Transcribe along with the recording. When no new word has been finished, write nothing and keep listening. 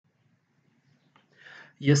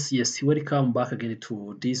Yes, welcome back again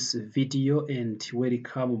to this video and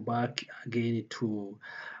welcome back again to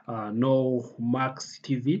No Max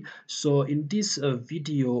TV. So in this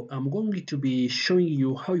video, I'm going to be showing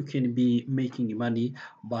you how you can be making money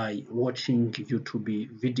by watching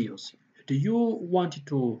YouTube videos. Do you want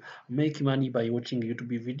to make money by watching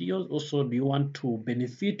YouTube videos? Also, do you want to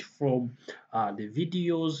benefit from the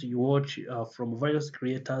videos you watch from various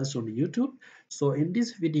creators on YouTube? So in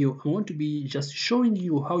this video, I want to be just showing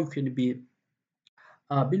you how you can be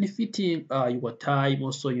benefiting your time.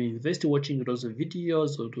 Also, you invest watching those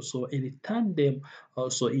videos, also and turn them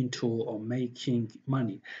also into making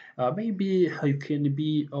money. Maybe you can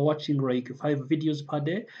be watching like 5 videos per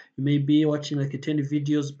day. You may be watching like 10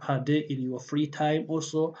 videos per day in your free time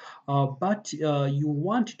also, but you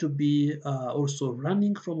want to be also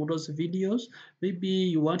running from those videos. Maybe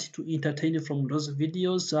you want to entertain from those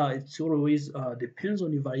videos. It's always depends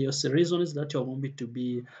on the various reasons that you want me to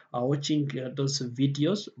be watching those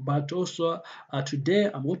videos. But also today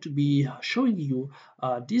I'm going to be showing you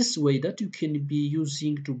this way that you can be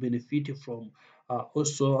using to benefit from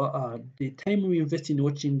also the time we invest in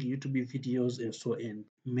watching YouTube videos and so and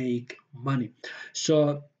make money.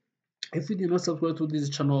 So if you did not subscribe to this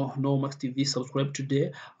channel, No Max TV, subscribe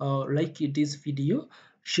today. Like this video,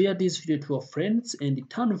 share this video to your friends, and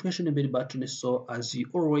turn notification bell button so as you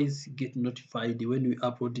always get notified when we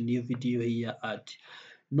upload a new video here at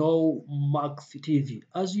No Max TV.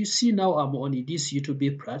 As you see now, I'm on this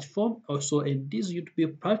YouTube platform. Also, in this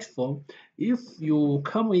YouTube platform, if you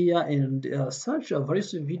come here and search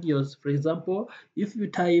various videos, for example, if you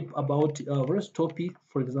type about various topic,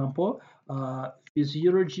 for example,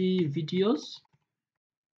 physiology videos,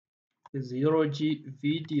 you're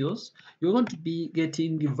going to be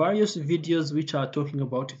getting various videos which are talking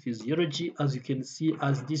about physiology, as you can see,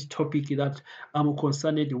 as this topic that I'm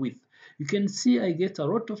concerned with. You can see I get a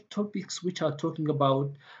lot of topics which are talking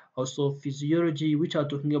about also physiology, which are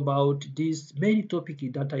talking about this main topic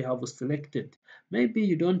that I have selected. Maybe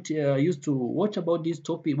you don't used to watch about this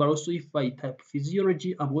topic, but also if I type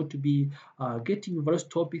physiology, I'm going to be getting various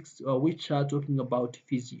topics which are talking about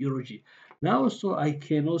physiology. Now, so I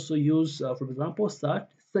can also use, for example, search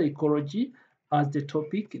psychology as the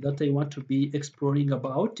topic that I want to be exploring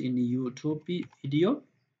about in the YouTube video.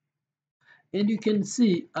 And you can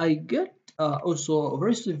see I get also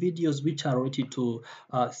various videos which are related to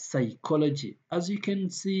psychology. As you can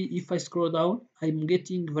see, if I scroll down, I'm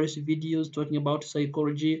getting various videos talking about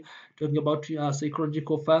psychology, talking about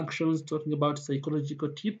psychological functions, talking about psychological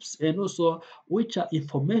tips, and also which are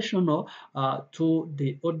informational to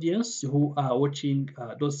the audience who are watching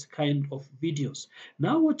those kind of videos.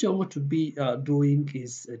 Now what I want to be doing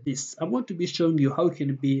is this. I want to be showing you how you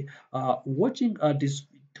can be watching this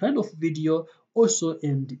kind of video also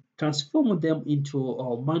and transform them into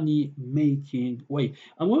a money making way.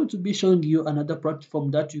 I'm going to be showing you another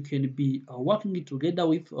platform that you can be working together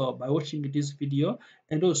with by watching this video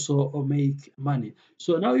and also make money.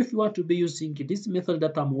 So now if you want to be using this method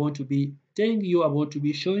that I'm going to be telling you, I'm going to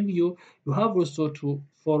be showing you, you have also to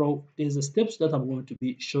follow these steps that I'm going to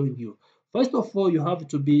be showing you. First of all, you have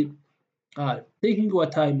to be taking your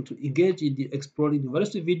time to engage in the exploring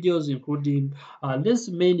various videos, including these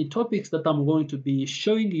many topics that I'm going to be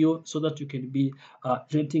showing you so that you can be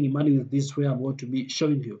generating money with this way I'm going to be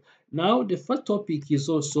showing you. Now, the first topic is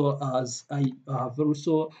also, as I have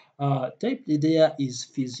also typed there, is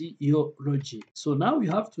physiology. So now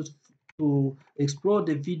you have to explore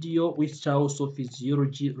the video which are also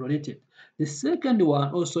physiology related. The second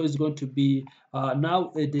one also is going to be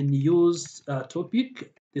now the news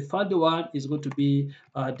topic. The third one is going to be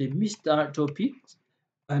the Mr. topics.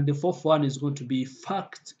 And the fourth one is going to be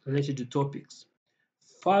fact related to topics.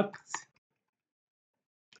 Facts,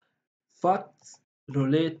 facts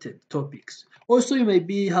related topics. Also, you may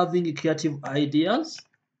be having creative ideas.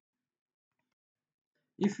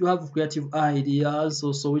 If you have creative ideas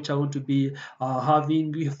also which I want to be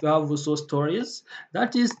having, if you have also stories,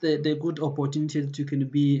 that is the good opportunity that you can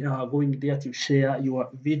be going there to share your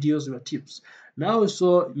videos, your tips. Now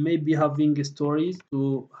also maybe having stories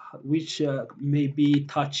to which may be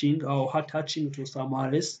touching or heart touching to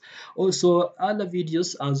someone else. Also other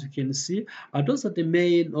videos, as you can see, those are the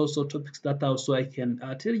main also topics that also I can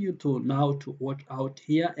tell you to now to watch out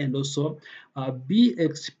here, and also be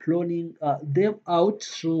exploring them out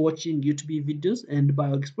through watching YouTube videos. And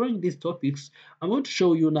by exploring these topics, I'm going to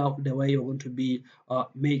show you now the way you're going to be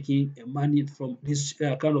making money from this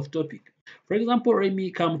kind of topic. For example, let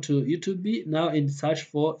me come to YouTube now and search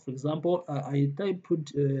for example, I put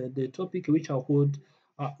the topic which I would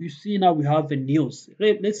You see now we have the news.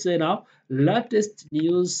 Let's say now latest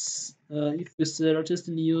news. If we say latest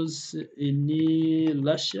news in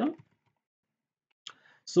Russia,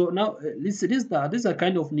 so now this are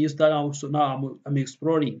kind of news that I'm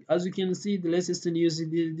exploring. As you can see, the latest news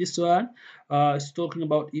in this one is talking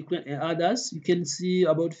about Ukraine and others. You can see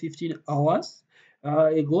about 15 hours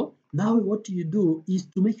ago. Now what you do is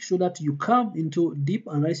to make sure that you come into deep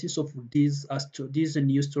analysis of these these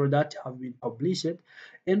news story that have been published,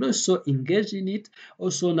 and also engage in it.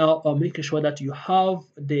 Also now making sure that you have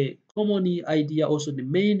the common idea, also the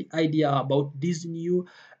main idea about this new,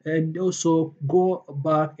 and also go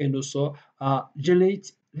back and also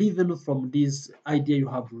generate even from this idea you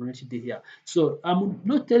have generated here. So I'm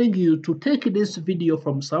not telling you to take this video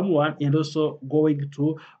from someone and also going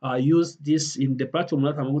to use this in the platform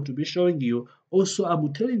that I'm going to be showing you. Also,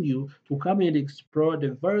 I'm telling you to come and explore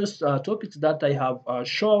the various topics that I have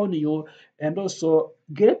shown you, and also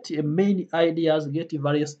get many ideas, get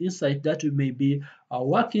various insights that you may be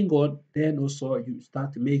working on. Then also you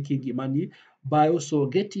start making money by also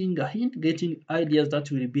getting a hint, getting ideas that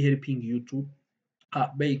will be helping you to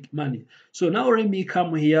make money. So now let me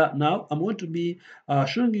come here. Now I'm going to be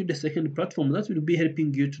showing you the second platform that will be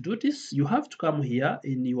helping you to do this. You have to come here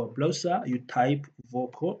in your browser, you type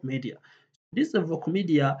Vocal Media. This is Vocal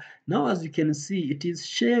Media. Now, as you can see, it is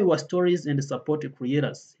share your stories and support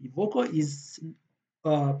creators. Vocal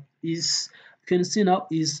uh, is you can see now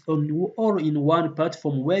is on all in one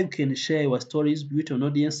platform where you can share your stories with an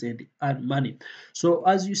audience and earn money. So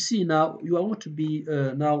as you see now, you are going to be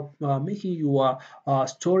now making your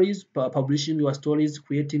stories, publishing your stories,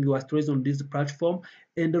 creating your stories on this platform,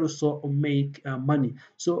 and also make money.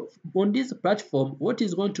 So on this platform, what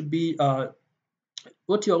is going to be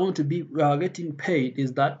what you are going to be getting paid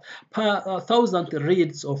is that per thousand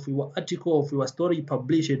reads of your article, of your story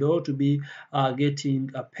published, you ought to be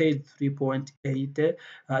getting paid 3.8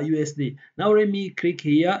 USD. Now let me click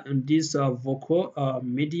here on this Vocal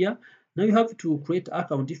Media. Now you have to create an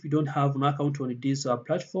account if you don't have an account on this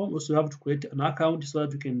platform. Also, you have to create an account so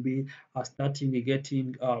that you can be starting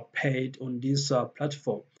getting paid on this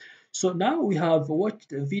platform. So now we have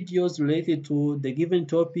watched videos related to the given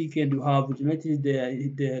topic, and you have generated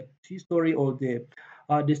the history or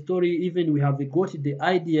the story. Even we have got the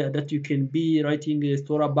idea that you can be writing a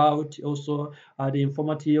story about. Also, the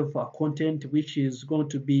informative content which is going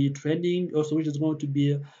to be trending, also which is going to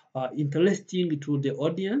be interesting to the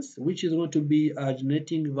audience, which is going to be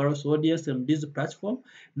generating various audience on this platform.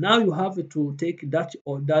 Now you have to take that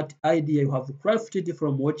or that idea you have crafted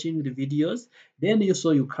from watching the videos, then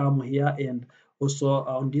also you come here and also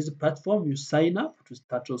on this platform you sign up to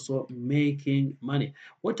start also making money.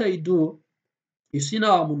 What I do, you see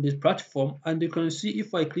now I'm on this platform, and you can see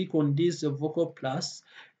if I click on this Vocal Plus,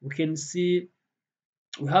 we can see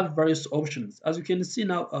we have various options. As you can see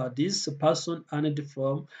now, this person earned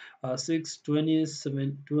from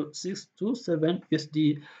 627 to 627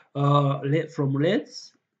 USD from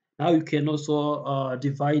leads. Now you can also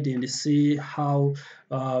divide and see how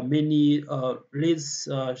many leads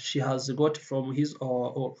she has got from his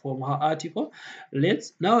or from her article.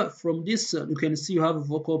 Let's now from this you can see you have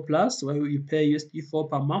Vocal Plus where you pay USD 4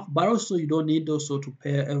 per month, but also you don't need also to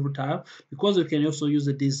pay every time, because you can also use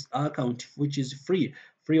this account which is free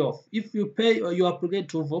off. If you pay or you upgrade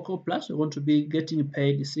to Vocal Plus, you're going to be getting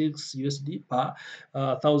paid 6 USD per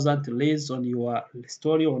thousand leads on your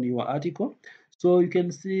story, on your article. So you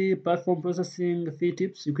can see platform processing fee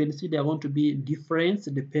tips. You can see they are going to be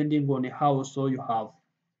different depending on how so you have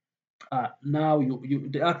now you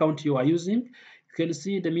the account you are using. You can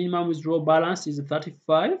see the minimum withdrawal balance is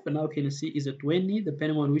 35, and now you can see is a 20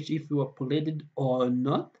 depending on which if you uploaded or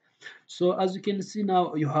not. So as you can see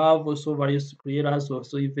now, you have also various creators,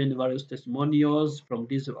 also even various testimonials from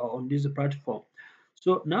this on this platform.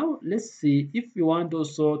 So now let's see if you want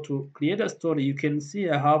also to create a story. You can see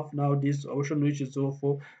I have now this option which is all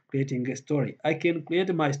for creating a story. I can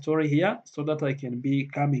create my story here so that I can be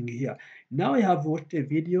coming here. Now I have watched the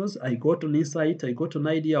videos, I got an insight, I got an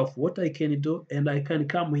idea of what I can do, and I can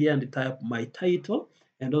come here and type my title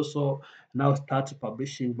and also now start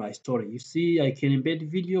publishing my story. You see, I can embed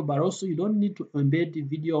video, but also you don't need to embed the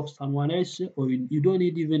video of someone else, or you don't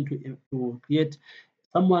need even to create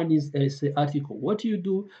someone is say article. What you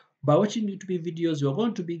do by watching YouTube videos, you're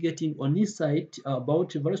going to be getting an insight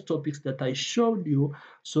about various topics that I showed you.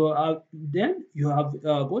 So then you have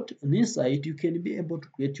got an insight. You can be able to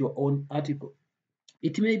create your own article.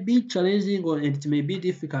 It may be challenging or it may be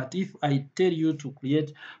difficult if I tell you to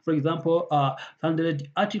create, for example, 100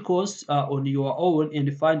 articles on your own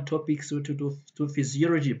and find topics related to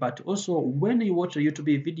physiology. But also, when you watch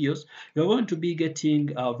YouTube videos, you're going to be getting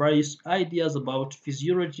various ideas about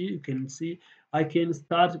physiology. You can see I can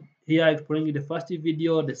start here exploring the first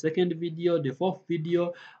video, the second video, the fourth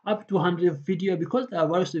video, up to 100 video, because there are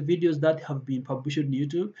various videos that have been published on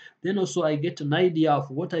YouTube. Then also I get an idea of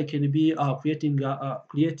what I can be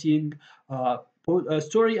creating a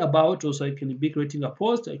story about. Also I can be creating a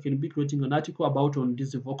post, I can be creating an article about on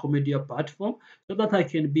this vocal media platform, so that I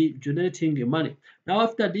can be generating money. Now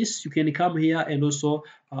after this, you can come here and also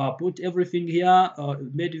put everything here,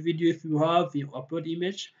 made video if you have, you upload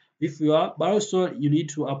image if you are, but also you need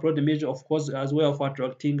to upload the image, of course, as well of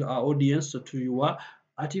attracting audience to your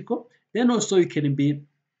article. Then also you can be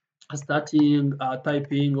starting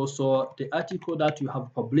typing also the article that you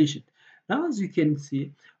have published. Now, as you can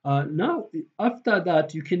see, now after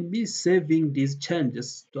that, you can be saving these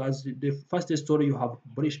changes to as the first story you have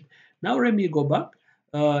published. Now, let me go back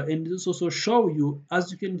and this also show you,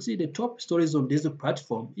 as you can see, the top stories on this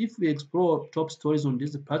platform. If we explore top stories on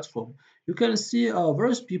this platform, you can see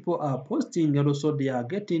various people are posting and also they are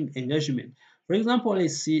getting engagement. For example,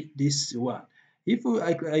 let's see this one. If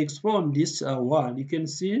I explore on this one, you can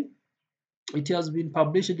see it has been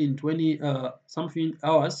published in 20 something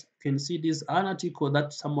hours. You can see this an article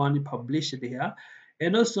that someone published here.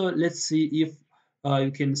 And also let's see if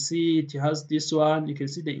you can see it has this one. You can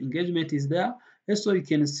see the engagement is there. And so you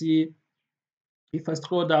can see, if I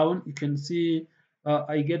scroll down, you can see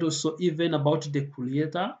I get also even about the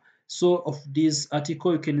creator. So of this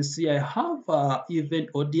article, you can see I have even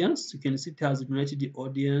audience. You can see it has generated the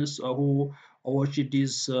audience who watched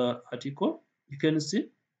this article. You can see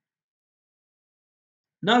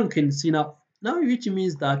now, you can see now, which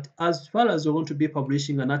means that as far as you're going to be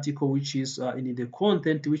publishing an article which is in the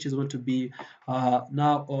content which is going to be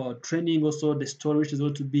now training also the story which is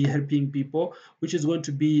going to be helping people, which is going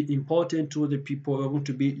to be important to the people, you're going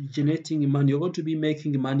to be generating money, you're going to be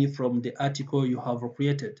making money from the article you have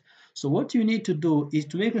created. So what you need to do is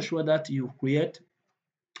to make sure that you create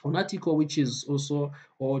an article which is also,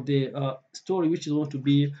 or the story which is going to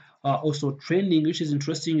be also trending, which is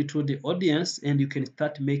interesting to the audience, and you can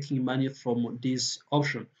start making money from this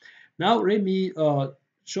option. Now let me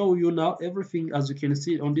show you now everything. As you can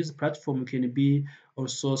see on this platform, you can be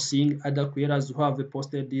also seeing other creators who have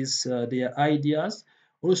posted this their ideas.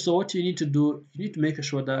 Also, what you need to do, you need to make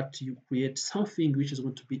sure that you create something which is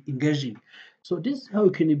going to be engaging. So this is how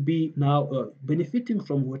you can be now benefiting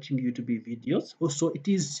from watching YouTube videos. Also, it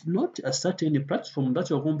is not a certain platform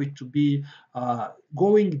that you're going to be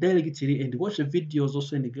going directly and watch the videos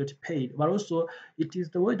also and get paid, but also it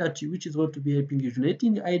is the way that which is going to be helping you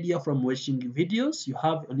generating the idea from watching videos. You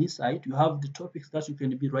have an insight, you have the topics that you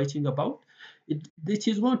can be writing about. It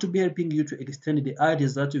is going to be helping you to extend the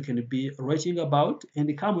ideas that you can be writing about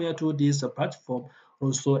and come here to this platform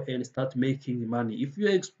also and start making money. If you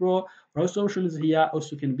explore also options here,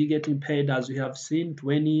 also can be getting paid, as you have seen,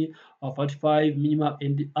 20 or 45 minimum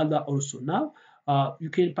and the other also. Now you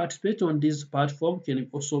can participate on this platform, can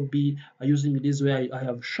also be using this way I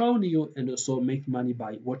have shown you, and also make money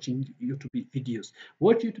by watching YouTube videos.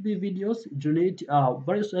 Watch YouTube videos, generate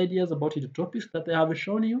various ideas about the topics that I have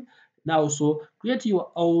shown you. Now also create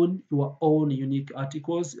your own unique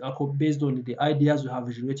articles based on the ideas you have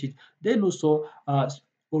generated. Then also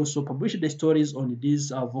publish the stories on this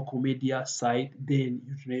vocal media site. Then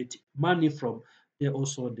you generate money from there,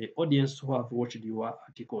 also the audience who have watched your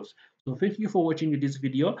articles. So thank you for watching this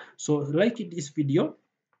video. So like this video,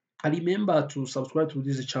 and remember to subscribe to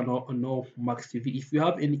this channel on No Max TV. If you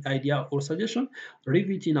have any idea or suggestion, leave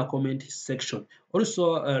it in a comment section.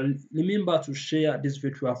 Also, remember to share this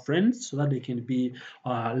video to your friends so that they can be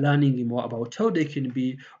learning more about how they can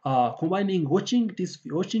be combining watching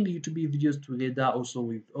YouTube videos together, also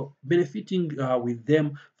with benefiting with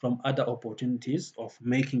them from other opportunities of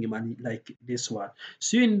making money like this one.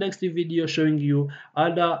 See you in the next video, showing you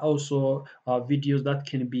other also videos that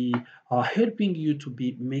can be helping you to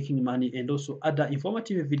be making money, and also other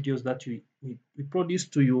informative videos that we produce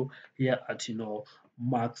to you here at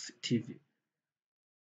Max TV.